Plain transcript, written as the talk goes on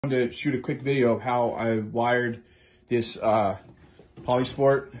To shoot a quick video of how I wired this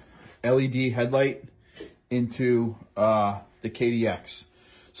Polysport LED headlight into the KDX.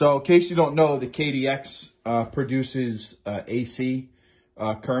 So in case you don't know, the KDX produces AC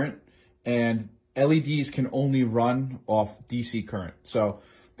current, and LEDs can only run off DC current. So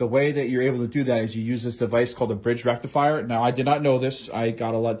the way that you're able to do that is you use this device called a bridge rectifier. Now, I did not know this. I did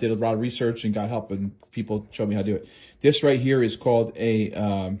a lot of research and got help, and people showed me how to do it. This right here is called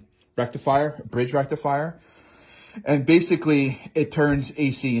a rectifier, a bridge rectifier. And basically, it turns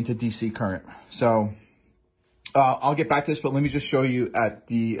AC into DC current. So I'll get back to this, but let me just show you at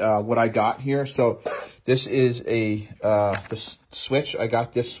the what I got here. So this is the switch. I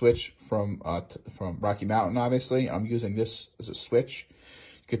got this switch from Rocky Mountain, obviously. I'm using this as a switch.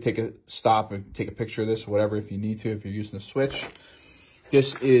 You could take a stop and take a picture of this, whatever, if you need to, if you're using the switch.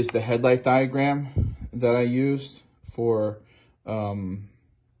 This is the headlight diagram that I used for the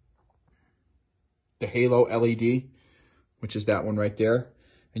halo LED, which is that one right there.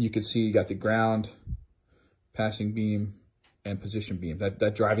 And you can see you got the ground, passing beam, and position beam.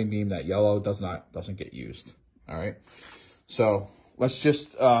 That driving beam, that yellow, doesn't get used. All right. So let's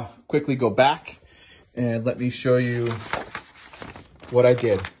just quickly go back and let me show you what I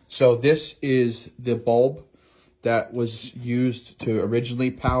did. So this is the bulb that was used to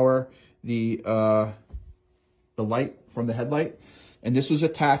originally power the light from the headlight, and this was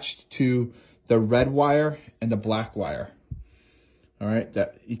attached to the red wire and the black wire. All right,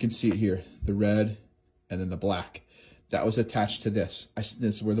 that you can see it here, the red and then the black. That was attached to this. This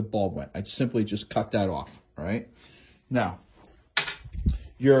is where the bulb went. I simply just cut that off. All right. Now,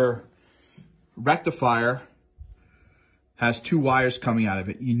 your rectifier has two wires coming out of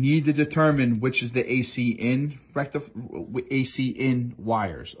it. You need to determine which is the AC in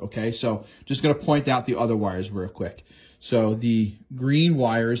wires, okay? So just gonna point out the other wires real quick. So the green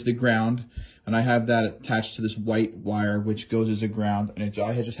wire is the ground, and I have that attached to this white wire, which goes as a ground, and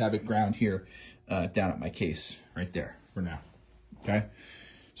I just have it ground here down at my case, right there for now, okay?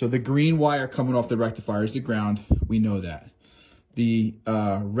 So the green wire coming off the rectifier is the ground, we know that. The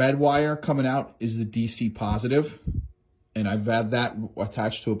red wire coming out is the DC positive, and I've had that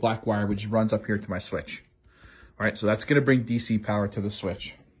attached to a black wire, which runs up here to my switch. All right, so that's gonna bring DC power to the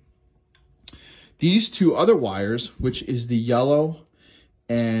switch. These two other wires, which is the yellow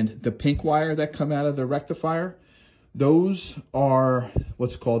and the pink wire that come out of the rectifier, those are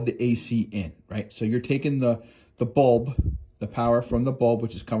what's called the AC in, right? So you're taking the bulb, the power from the bulb,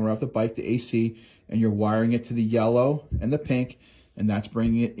 which is coming off the bike, the AC, and you're wiring it to the yellow and the pink, and that's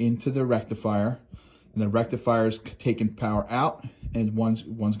bringing it into the rectifier. And the rectifier is taking power out, and one's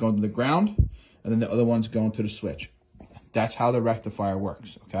going to the ground, and then the other one's going to the switch. That's how the rectifier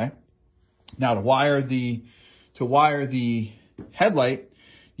works, okay? Now to wire the headlight,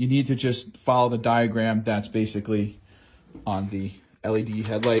 you need to just follow the diagram that's basically on the LED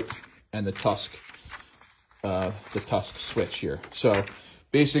headlight and the Tusk switch here. So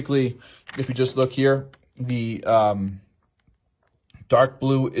basically, if you just look here, the dark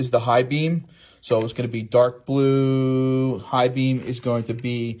blue is the high beam. So it's going to be dark blue. High beam is going to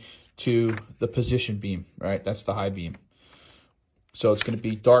be to the position beam, right? That's the high beam. So it's going to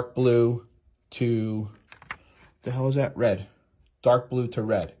be dark blue to, the hell is that? Red. Dark blue to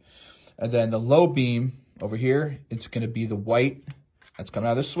red. And then the low beam over here, it's going to be the white. That's coming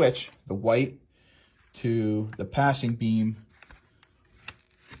out of the switch. The white to the passing beam,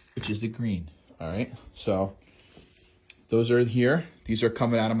 which is the green. All right. So those are here. These are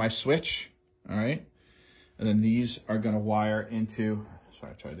coming out of my switch. All right, and then these are going to wire into,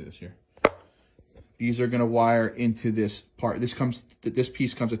 sorry, I try to do this here. These are going to wire into this part. This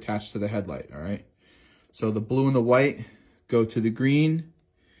piece comes attached to the headlight, all right? So the blue and the white go to the green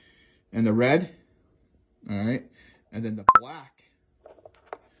and the red, all right? And then the black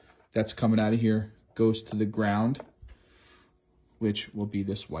that's coming out of here goes to the ground, which will be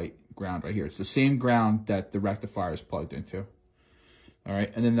this white ground right here. It's the same ground that the rectifier is plugged into. All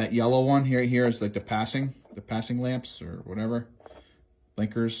right, and then that yellow one here is like the passing lamps or whatever,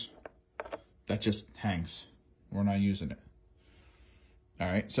 blinkers, that just hangs. We're not using it. All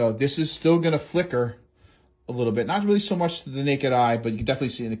right, so this is still gonna flicker a little bit. Not really so much to the naked eye, but you can definitely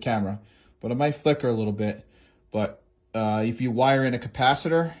see it in the camera. But it might flicker a little bit. But if you wire in a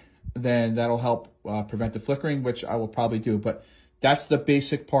capacitor, then that'll help prevent the flickering, which I will probably do. But that's the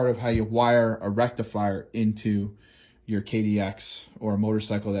basic part of how you wire a rectifier into your KDX or a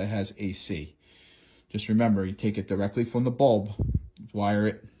motorcycle that has AC. Just remember, you take it directly from the bulb, wire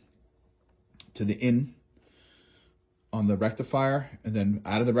it to the in on the rectifier, and then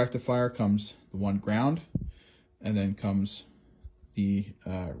out of the rectifier comes the one ground, and then comes the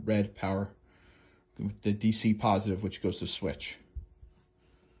red power, the DC positive, which goes to switch.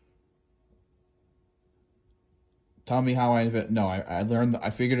 Tell me how I learned, I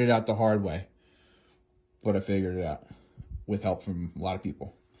figured it out the hard way, but I figured it out with help from a lot of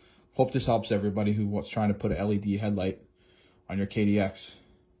people. Hope this helps everybody who was trying to put an LED headlight on your KDX.